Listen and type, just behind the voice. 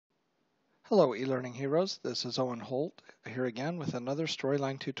Hello, e-learning heroes. This is Owen Holt here again with another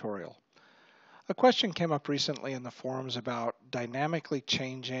Storyline tutorial. A question came up recently in the forums about dynamically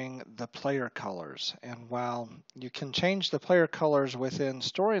changing the player colors. And while you can change the player colors within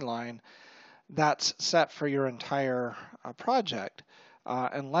Storyline, that's set for your entire project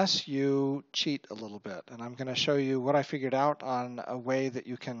unless you cheat a little bit. And I'm going to show you what I figured out on a way that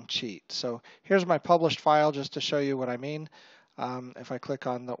you can cheat. So here's my published file just to show you what I mean. If I click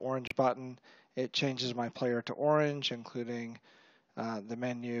on the orange button, it changes my player to orange, including the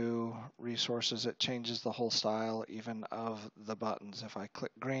menu, resources. It changes the whole style, even of the buttons. If I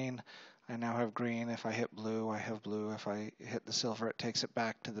click green, I now have green. If I hit blue, I have blue. If I hit the silver, it takes it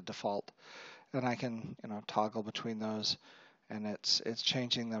back to the default. And I can, toggle between those, and it's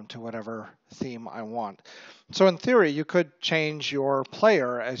changing them to whatever theme I want. So in theory, you could change your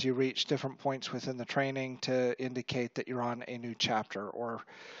player as you reach different points within the training to indicate that you're on a new chapter, or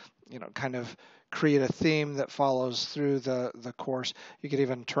kind of create a theme that follows through the course. You could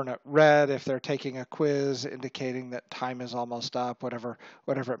even turn it red if they're taking a quiz, indicating that time is almost up, whatever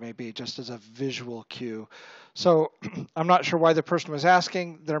it may be, just as a visual cue. So I'm not sure why the person was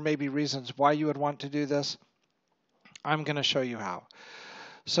asking. There may be reasons why you would want to do this. I'm going to show you how.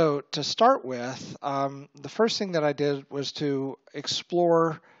 So to start with, the first thing that I did was to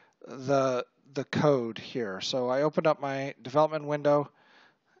explore the code here. So I opened up my development window,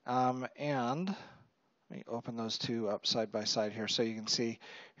 and let me open those two up side by side here so you can see.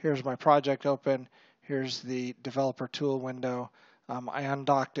 Here's my project open. Here's the developer tool window. I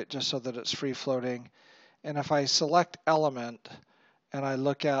undocked it just so that it's free floating. And if I select element and I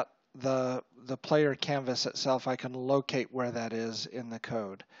look at the player canvas itself, I can locate where that is in the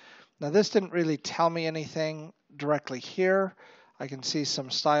code. Now this didn't really tell me anything directly here. I can see some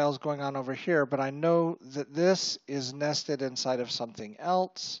styles going on over here, but I know that this is nested inside of something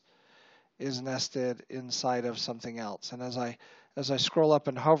else, is nested inside of something else. And as I scroll up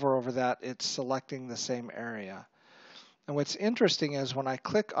and hover over that, it's selecting the same area. And what's interesting is when I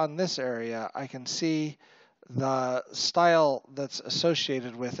click on this area, I can see the style that's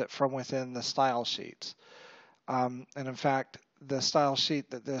associated with it from within the style sheets. And in fact, the style sheet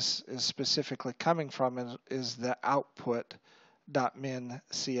that this is specifically coming from is the output.min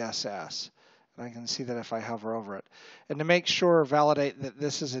CSS. And I can see that if I hover over it. And to make sure, validate that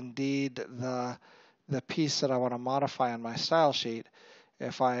this is indeed the piece that I want to modify on my style sheet,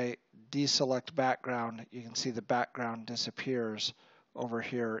 if I deselect background, you can see the background disappears over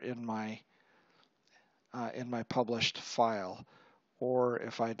here in my published file. Or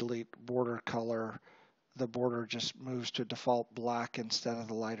if I delete border color, the border just moves to default black instead of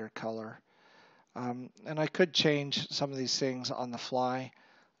the lighter color. And I could change some of these things on the fly.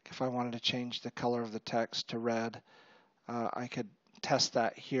 If I wanted to change the color of the text to red, I could test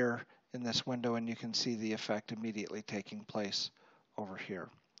that here in this window, and you can see the effect immediately taking place over here.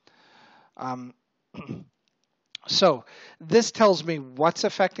 So this tells me what's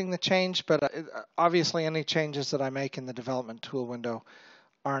affecting the change, but obviously any changes that I make in the development tool window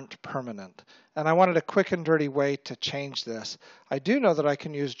aren't permanent. And I wanted a quick and dirty way to change this. I do know that I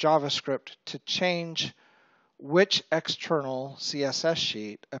can use JavaScript to change which external CSS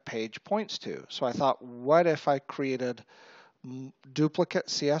sheet a page points to. So I thought, what if I created duplicate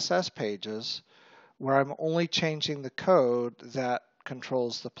CSS pages where I'm only changing the code that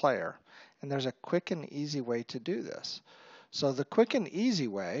controls the player? And there's a quick and easy way to do this. So the quick and easy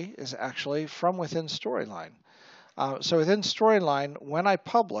way is actually from within Storyline. So within Storyline, when I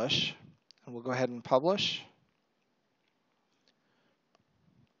publish, and we'll go ahead and publish,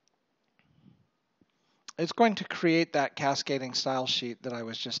 it's going to create that cascading style sheet that I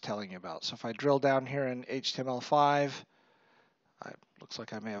was just telling you about. So if I drill down here in HTML5, looks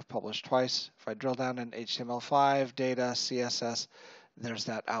like I may have published twice. If I drill down in HTML5, data, CSS, there's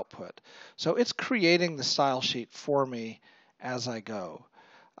that output. So it's creating the style sheet for me as I go.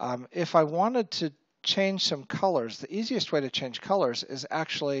 If I wanted to change some colors, the easiest way to change colors is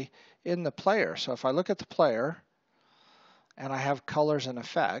actually in the player. So if I look at the player and I have colors and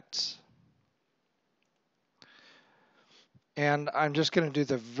effects, and I'm just going to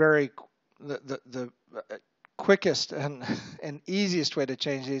do the quickest and easiest way to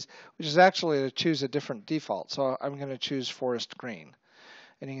change these, which is actually to choose a different default. So I'm going to choose forest green.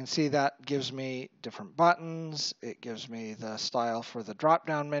 And you can see that gives me different buttons. It gives me the style for the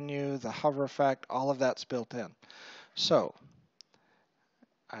drop-down menu, the hover effect, all of that's built in. So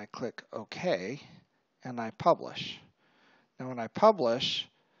I click OK, and I publish. Now when I publish,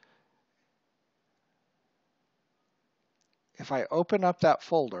 if I open up that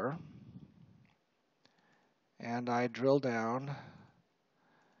folder and I drill down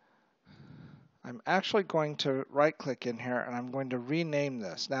I'm actually going to right click in here and I'm going to rename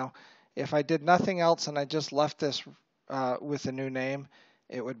this. Now, if I did nothing else and I just left this with a new name,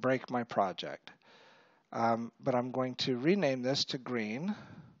 it would break my project. But I'm going to rename this to green.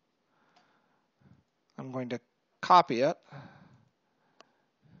 I'm going to copy it.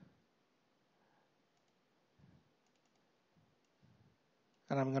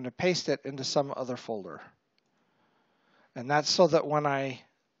 And I'm going to paste it into some other folder. And that's so that when I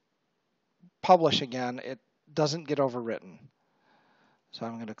publish again, it doesn't get overwritten. So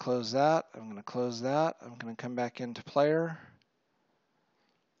I'm going to close that. I'm going to close that. I'm going to come back into Player.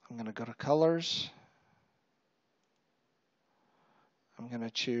 I'm going to go to Colors. I'm going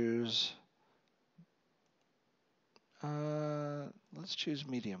to choose, let's choose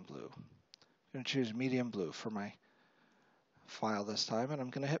medium blue. I'm going to choose medium blue for my file this time, and I'm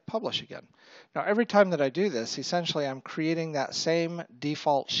going to hit Publish again. Now, every time that I do this, essentially I'm creating that same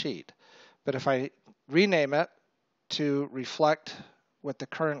default sheet. But if I rename it to reflect what the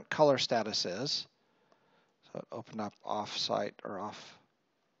current color status is, so open up off-site or off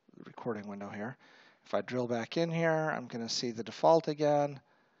the recording window here. If I drill back in here, I'm going to see the default again.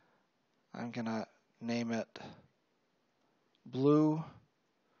 I'm going to name it blue.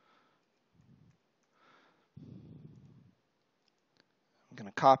 I'm going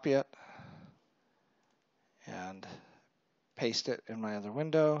to copy it and paste it in my other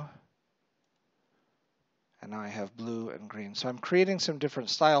window. And now I have blue and green. So I'm creating some different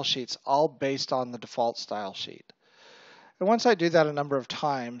style sheets, all based on the default style sheet. And once I do that a number of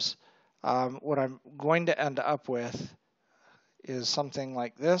times, what I'm going to end up with is something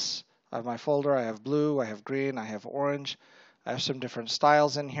like this. I have my folder, I have blue, I have green, I have orange. I have some different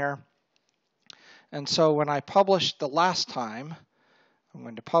styles in here. And so when I published the last time, I'm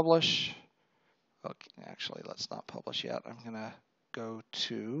going to publish. Okay, actually, let's not publish yet. I'm going to go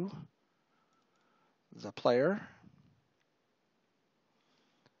to the player,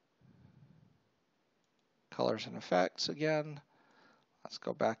 colors and effects again. Let's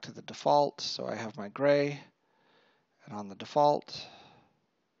go back to the default. So I have my gray, and on the default,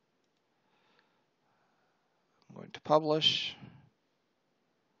 I'm going to publish.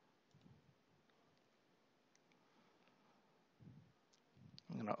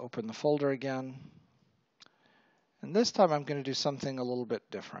 I'm going to open the folder again. And this time I'm going to do something a little bit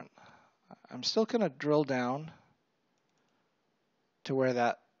different. I'm still going to drill down to where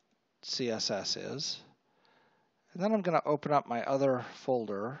that CSS is. And then I'm going to open up my other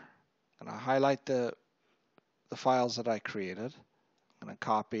folder. I'm going to highlight the files that I created. I'm going to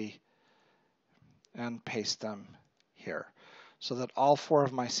copy and paste them here so that all 4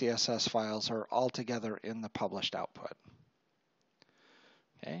 of my CSS files are all together in the published output.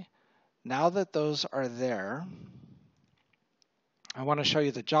 Okay. Now that those are there, I want to show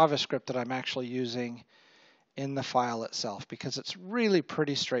you the JavaScript that I'm actually using in the file itself, because it's really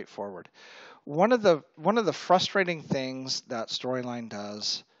pretty straightforward. One of the frustrating things that Storyline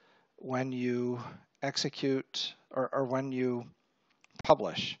does when you execute or when you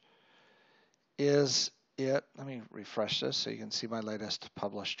publish is let me refresh this so you can see my latest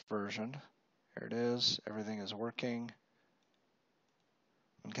published version. Here it is. Everything is working.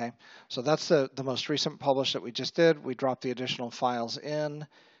 Okay, so that's the most recent publish that we just did. We dropped the additional files in,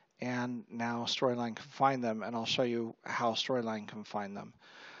 and now Storyline can find them, and I'll show you how Storyline can find them.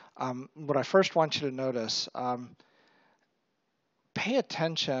 What I first want you to notice, pay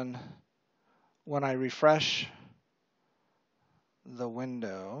attention when I refresh the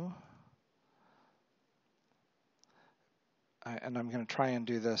window, and I'm going to try and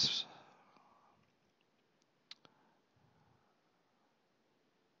do this.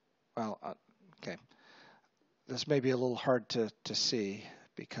 Well, okay. This may be a little hard to see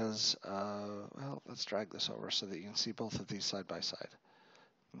because, well, let's drag this over so that you can see both of these side by side.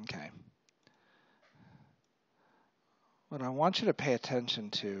 Okay. What I want you to pay attention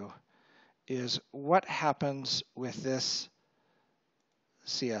to is what happens with this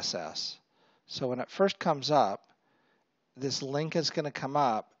CSS. So when it first comes up, this link is going to come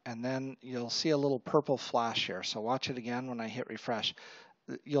up, and then you'll see a little purple flash here. So watch it again when I hit refresh.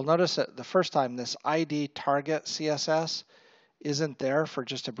 You'll notice that the first time this ID target CSS isn't there for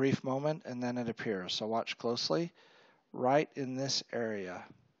just a brief moment, and then it appears. So watch closely, right in this area.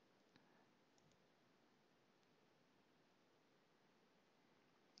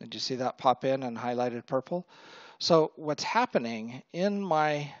 Did you see that pop in and highlighted purple? So what's happening in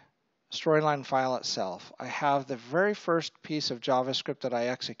my Storyline file itself, I have the very first piece of JavaScript that I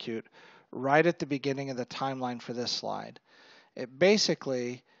execute right at the beginning of the timeline for this slide. It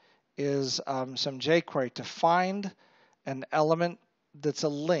basically is some jQuery to find an element that's a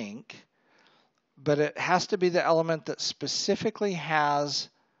link but it has to be the element that specifically has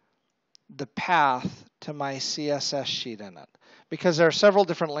the path to my CSS sheet in it. Because there are several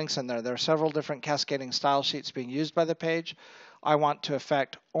different links in there. There are several different cascading style sheets being used by the page. I want to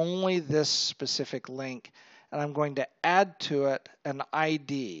affect only this specific link, and I'm going to add to it an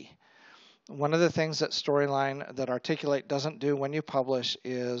ID. One of the things that Storyline, that Articulate doesn't do when you publish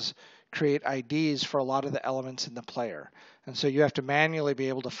is create IDs for a lot of the elements in the player. And so you have to manually be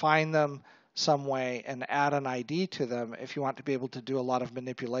able to find them some way and add an ID to them if you want to be able to do a lot of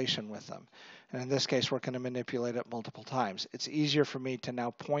manipulation with them. And in this case, we're going to manipulate it multiple times. It's easier for me to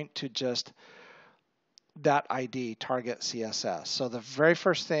now point to just that ID, target CSS. So the very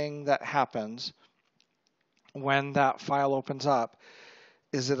first thing that happens when that file opens up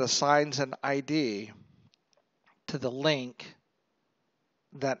is it assigns an ID to the link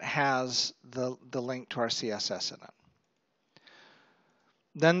that has the link to our CSS in it.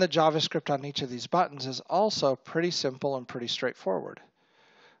 Then the JavaScript on each of these buttons is also pretty simple and pretty straightforward.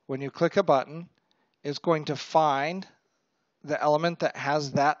 When you click a button, it's going to find the element that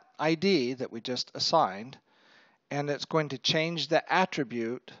has that ID that we just assigned, and it's going to change the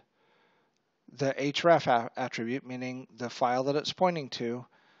attribute, the href attribute, meaning the file that it's pointing to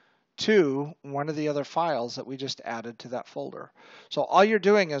one of the other files that we just added to that folder. So all you're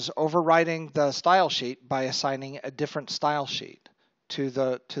doing is overriding the style sheet by assigning a different style sheet to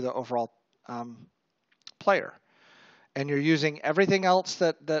the overall player. And you're using everything else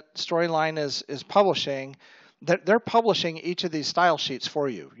that Storyline is publishing. They're publishing each of these style sheets for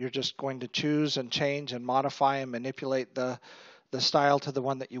you. You're just going to choose and change and modify and manipulate the style to the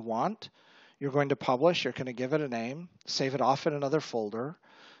one that you want. You're going to publish. You're going to give it a name, save it off in another folder,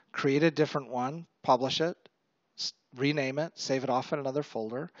 create a different one, publish it, rename it, save it off in another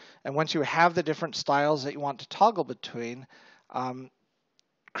folder. And once you have the different styles that you want to toggle between,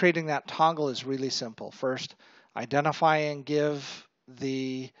 creating that toggle is really simple. First, identify and give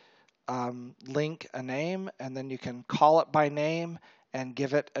the link a name, and then you can call it by name and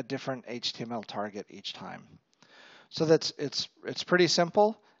give it a different HTML target each time. So it's pretty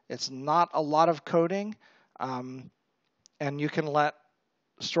simple. It's not a lot of coding, and you can let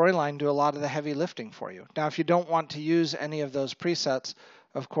Storyline do a lot of the heavy lifting for you. Now, if you don't want to use any of those presets,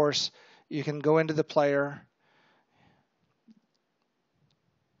 of course, you can go into the player.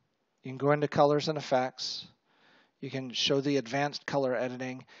 You can go into colors and effects. You can show the advanced color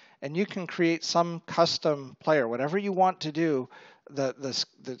editing, and you can create some custom player, whatever you want to do. The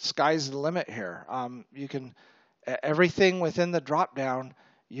sky's the limit here. You can everything within the drop down.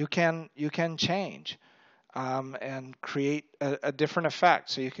 You can change and create a different effect.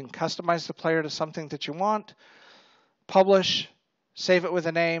 So you can customize the player to something that you want. Publish, save it with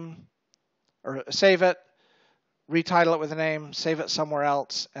a name, or save it. Retitle it with a name, save it somewhere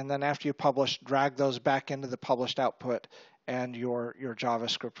else, and then after you publish, drag those back into the published output, and your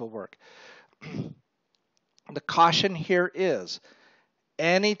JavaScript will work. The caution here is,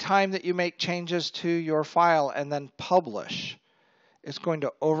 anytime that you make changes to your file and then publish, it's going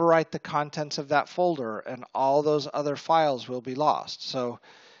to overwrite the contents of that folder, and all those other files will be lost. So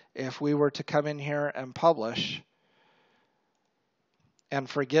if we were to come in here and publish, and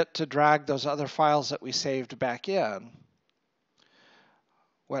forget to drag those other files that we saved back in,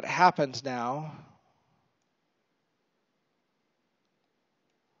 what happens now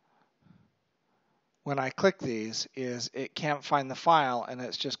when I click these is it can't find the file, and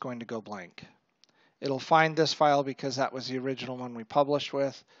it's just going to go blank. It'll find this file because that was the original one we published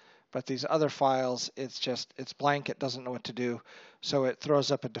with, but these other files, it's blank. It doesn't know what to do, so it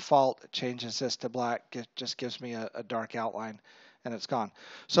throws up a default. It changes this to black. It just gives me a dark outline, and it's gone.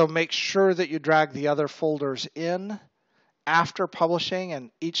 So make sure that you drag the other folders in after publishing, and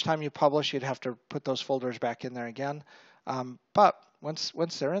each time you publish, you'd have to put those folders back in there again. But once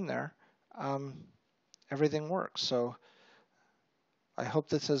they're in there, everything works. So I hope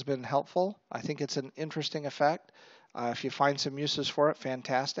this has been helpful. I think it's an interesting effect. If you find some uses for it,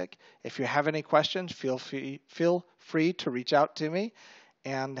 fantastic. If you have any questions, feel free to reach out to me,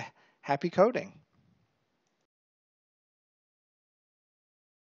 and happy coding.